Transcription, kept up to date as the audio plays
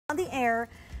on the air,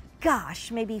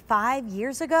 gosh, maybe 5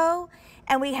 years ago,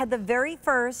 and we had the very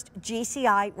first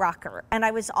GCI rocker. And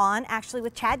I was on actually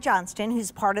with Chad Johnston,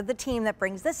 who's part of the team that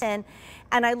brings this in.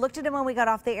 And I looked at him when we got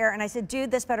off the air and I said,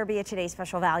 dude, this better be a Today's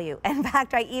Special Value. In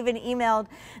fact, I even emailed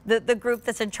the group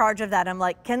that's in charge of that. I'm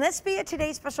like, can this be a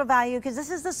Today's Special Value? Because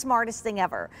this is the smartest thing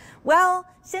ever. Well,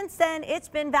 since then, it's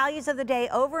been values of the day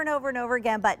over and over and over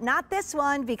again, but not this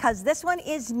one, because this one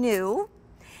is new.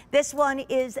 This one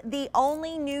is the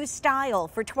only new style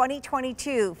for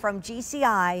 2022 from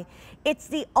GCI. It's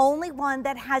the only one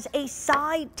that has a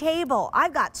side table.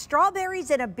 I've got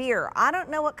strawberries and a beer. I don't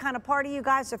know what kind of party you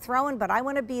guys are throwing, but I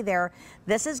want to be there.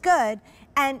 This is good.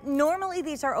 And normally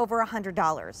these are over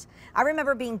 $100. I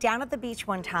remember being down at the beach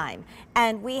one time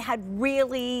and we had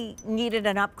really needed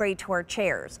an upgrade to our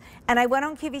chairs. And I went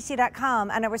on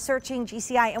QVC.com and I was searching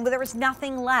GCI and there was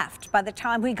nothing left by the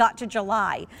time we got to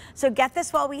July. So get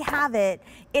this while we have it.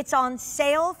 It's on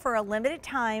sale for a limited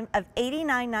time of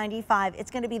 $89.95.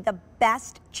 It's going to be the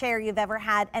best chair you've ever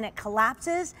had, and it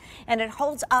collapses and it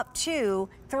holds up to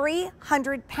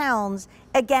 300 pounds.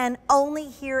 Again, only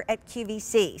here at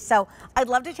QVC. So I'd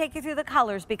love to take you through the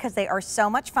colors because they are so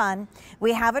much fun.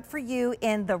 We have it for you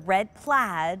in the red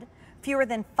plaid. Fewer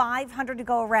than 500 to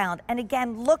go around. And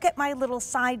again, look at my little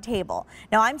side table.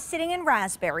 Now I'm sitting in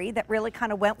raspberry. That really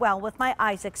kind of went well with my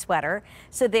Isaac sweater.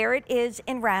 So there it is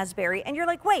in raspberry. And you're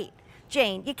like, wait,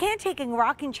 Jane, you can't take a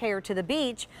rocking chair to the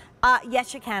beach.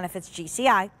 Yes, you can if it's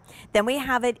GCI. Then we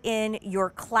have it in your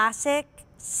classic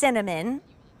cinnamon.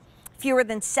 Fewer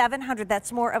than 700.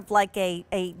 That's more of like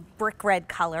a brick red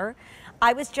color.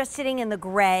 I was just sitting in the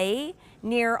gray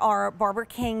near our Barber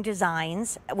King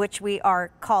designs, which we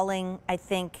are calling, I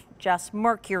think, just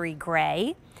Mercury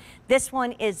Gray. This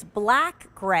one is black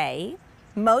gray,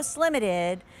 most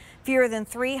limited, fewer than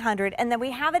 300, and then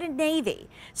we have it in navy.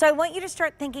 So I want you to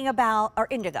start thinking about, or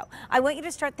indigo, I want you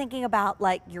to start thinking about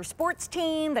like your sports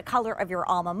team, the color of your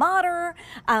alma mater,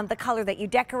 the color that you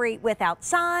decorate with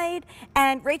outside.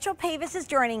 And Rachel Pavis is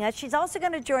joining us. She's also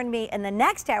going to join me in the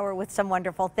next hour with some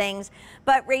wonderful things.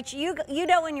 But Rach, you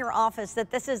know in your office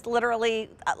that this is literally,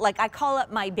 like I call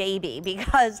it my baby,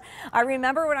 because I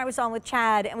remember when I was on with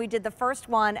Chad and we did the first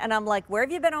one and I'm like, where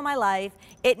have you been all my life?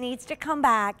 It needs to come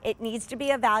back. It needs to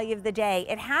be a value of the day.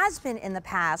 It has been in the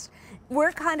past.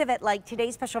 We're kind of at like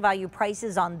today's special value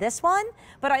prices on this one,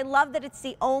 but I love that it's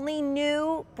the only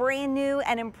new, brand new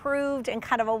and improved and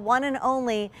kind of a one and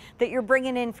only that you're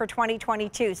bringing in for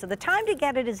 2022. So the time to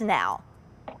get it is now.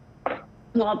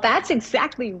 Well, that's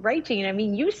exactly right, Jane. I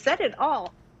mean, you said it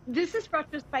all. This is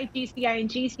brought to us by GCI, and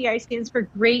GCI stands for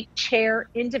Great Chair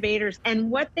Innovators.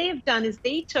 And what they have done is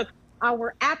they took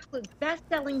our absolute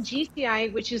best-selling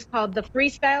GCI, which is called the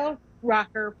Freestyle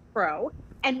Pro,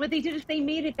 and what they did is they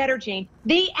made it better, Jane.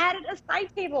 They added a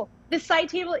side table. The side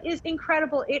table is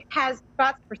incredible. It has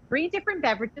spots for 3 different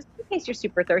beverages in case you're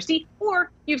super thirsty,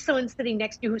 or you have someone sitting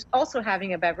next to you who's also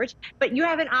having a beverage. But you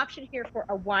have an option here for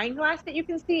a wine glass that you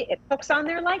can see. It hooks on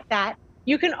there like that.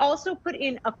 You can also put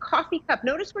in a coffee cup.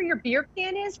 Notice where your beer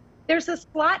can is. There's a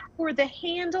slot for the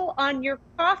handle on your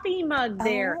coffee mug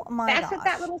there. Oh my That's gosh. what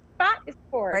that little spot is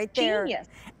for. Right there. Genius.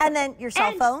 And then your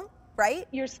cell phone, right?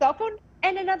 Your cell phone,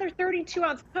 and another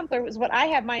 32-ounce tumbler is what I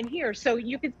have mine here. So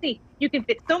you can see, you can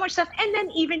fit so much stuff, and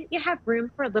then even you have room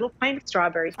for a little pint of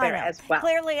strawberries there as well.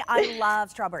 Clearly, I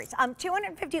love strawberries.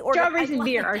 250 orders. Strawberries and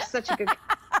beer are such a good.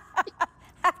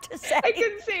 I have to say, I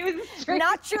couldn't say it was straight.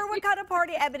 Not sure what kind of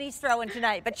party Ebony's throwing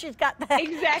tonight, but she's got the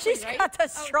exactly. She's got the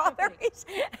strawberries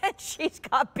and she's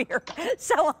got beer,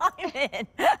 so I'm in.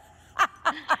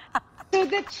 So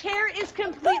the chair is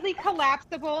completely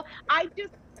collapsible. I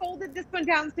just folded this one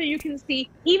down so you can see,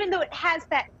 even though it has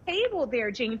that table there,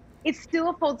 Jane, it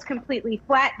still folds completely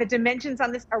flat. The dimensions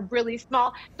on this are really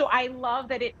small. So I love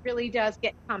that it really does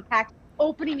get compact.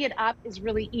 Opening it up is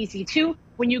really easy too.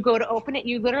 When you go to open it,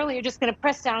 you literally are just going to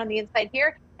press down on the inside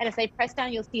here. And as I press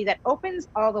down, you'll see that opens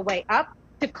all the way up.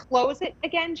 To close it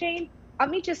again, Jane, let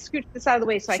me just scoot this out of the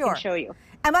way so I can show you.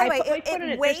 And by the way,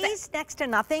 it weighs next to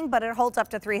nothing, but it holds up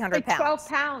to 300 pounds. 12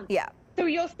 pounds. Yeah. So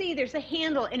you'll see there's a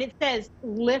handle and it says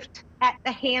lift at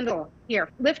the handle here,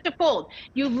 lift to fold.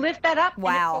 You lift that up and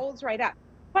it folds right up.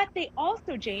 But they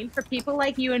also, Jane, for people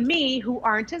like you and me who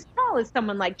aren't as tall as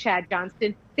someone like Chad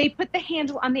Johnston, they put the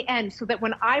handle on the end so that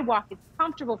when I walk, it's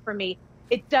comfortable for me.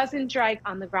 It doesn't drag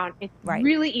on the ground. It's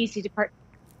really easy to part.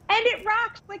 And it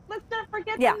rocks. Like, let's not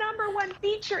forget the #1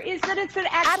 feature is that it's an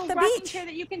actual rocking chair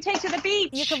that you can take to the beach.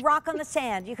 You can rock on the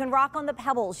sand. You can rock on the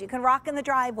pebbles. You can rock in the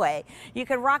driveway. You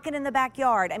can rock it in the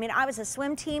backyard. I mean, I was a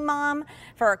swim team mom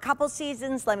for a couple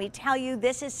seasons. Let me tell you,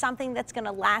 this is something that's going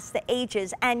to last the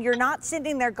ages. And you're not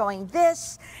sitting there going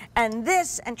this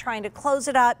and trying to close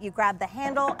it up. You grab the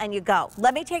handle and you go.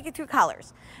 Let me take you through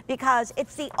colors because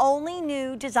it's the only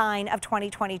new design of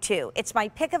 2022. It's my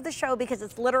pick of the show because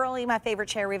it's literally my favorite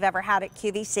chair we've ever had at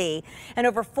QVC, and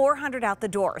over 400 out the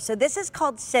door. So this is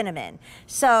called Cinnamon.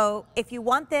 So if you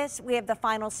want this, we have the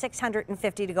final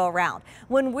 650 to go around.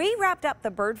 When we wrapped up the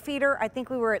bird feeder, I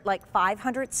think we were at like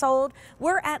 500 sold.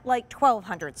 We're at like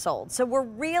 1,200 sold. So we're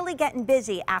really getting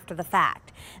busy after the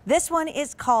fact. This one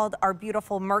is called our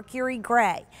beautiful Mercury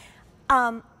Gray.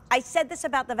 I said this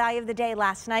about the value of the day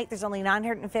last night. There's only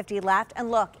 950 left.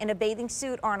 And look, in a bathing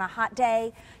suit or on a hot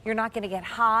day, you're not going to get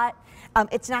hot.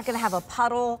 It's not going to have a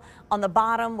puddle on the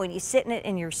bottom when you sit in it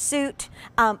in your suit.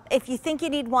 If you think you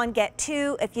need one, get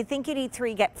two. If you think you need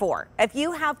three, get four. If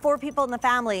you have 4 people in the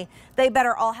family, they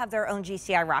better all have their own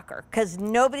GCI rocker because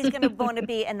nobody's going to want to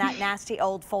be in that nasty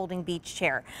old folding beach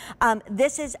chair.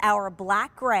 This is our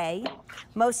black gray.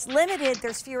 Most limited,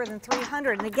 there's fewer than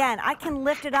 300. And again, I can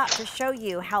lift it up to show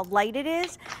you how light it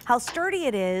is, how sturdy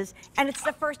it is, and it's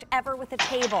the first ever with a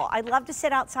table. I love to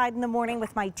sit outside in the morning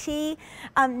with my tea.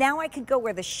 Now I could go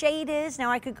where the shade is. Now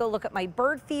I could go look at my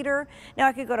bird feeder. Now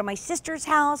I could go to my sister's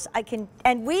house.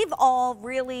 And we've all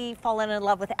really fallen in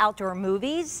love with outdoor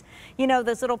movies. You know,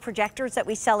 those little projectors that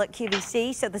we sell at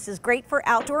QVC. So this is great for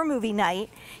outdoor movie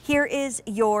night. Here is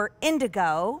your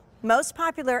indigo, most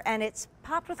popular, and it's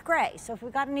popped with gray. So if we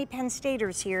got any Penn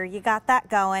Staters here, you got that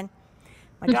going.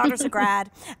 My daughter's a grad.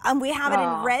 We have it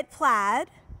in red plaid,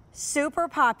 super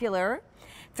popular.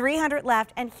 300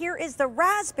 left, and here is the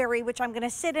raspberry, which I'm going to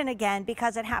sit in again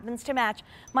because it happens to match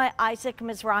my Isaac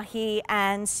Mizrahi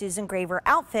and Susan Graver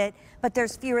outfit, but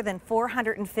there's fewer than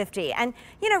 450. And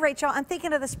you know, Rachel, I'm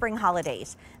thinking of the spring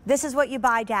holidays. This is what you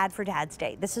buy Dad for Dad's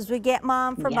Day. This is what you get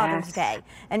Mom for Mother's Day,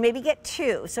 and maybe get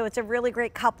 2. So it's a really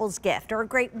great couple's gift or a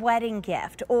great wedding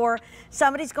gift, or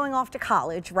somebody's going off to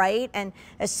college, right? And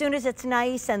as soon as it's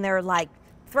nice and they're like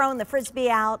throwing the Frisbee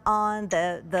out on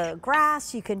the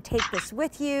grass, you can take this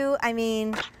with you. I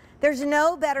mean, there's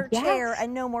no better chair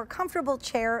and no more comfortable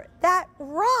chair that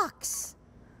rocks.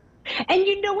 And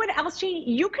you know what else, Jane?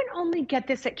 You can only get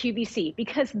this at QVC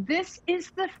because this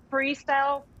is the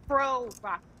Freestyle Pro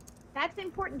rock. That's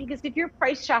important because if you're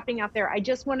price shopping out there, I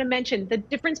just want to mention the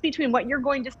difference between what you're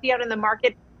going to see out in the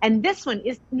market and this one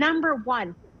is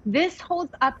 #1. This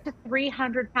holds up to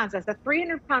 300 pounds. That's a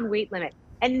 300-pound weight limit.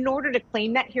 And in order to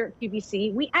claim that here at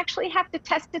QVC, we actually have to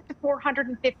test it to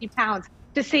 450 pounds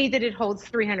to say that it holds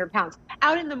 300 pounds.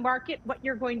 Out in the market, what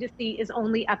you're going to see is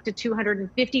only up to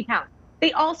 250 pounds.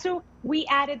 We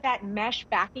added that mesh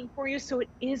backing for you, so it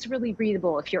is really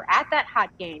breathable. If you're at that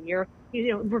hot game,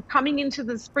 we're coming into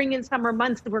the spring and summer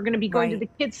months, we're going to be going to the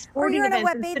kids' sporting events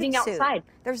and sitting outside.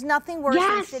 There's nothing worse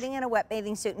than sitting in a wet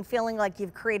bathing suit and feeling like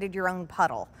you've created your own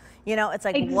puddle. You know, it's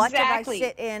like, what did I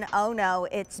sit in? Oh no,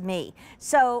 it's me.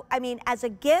 So, I mean, as a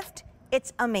gift,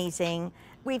 it's amazing.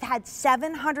 We've had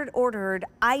 700 ordered.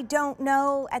 I don't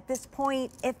know at this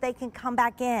point if they can come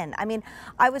back in. I mean,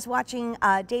 I was watching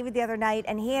David the other night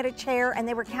and he had a chair and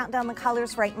they were counting down the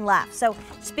colors right and left. So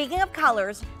speaking of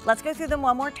colors, let's go through them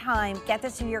one more time. Get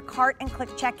this in your cart and click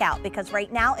checkout because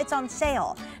right now it's on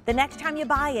sale. The next time you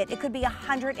buy it, it could be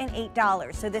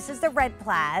 $108. So this is the red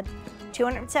plaid,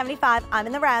 $275. I'm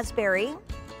in the raspberry,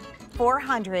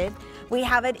 $400. We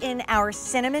have it in our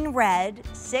cinnamon red,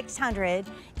 $600.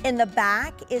 In the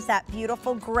back is that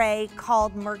beautiful gray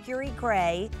called Mercury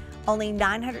Gray, only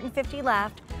 950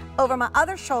 left. Over my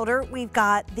other shoulder, we've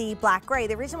got the black gray.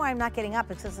 The reason why I'm not getting up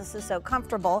is because this is so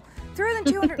comfortable. Fewer than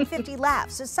 250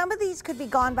 left. So some of these could be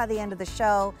gone by the end of the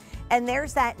show. And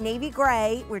there's that navy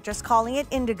gray. We're just calling it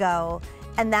indigo.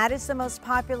 And that is the most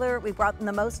popular. We brought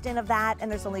the most in of that, and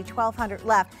there's only 1,200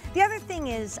 left. The other thing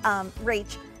is,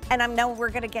 Rach, and I know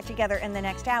we're going to get together in the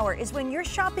next hour, is when you're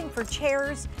shopping for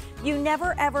chairs, you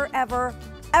never, ever, ever,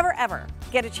 ever, ever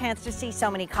get a chance to see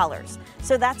so many colors.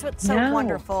 So that's what's so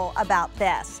wonderful about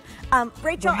this.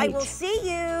 Rachel, I will see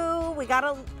you. We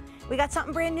got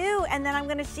something brand new, and then I'm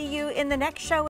going to see you in the next show.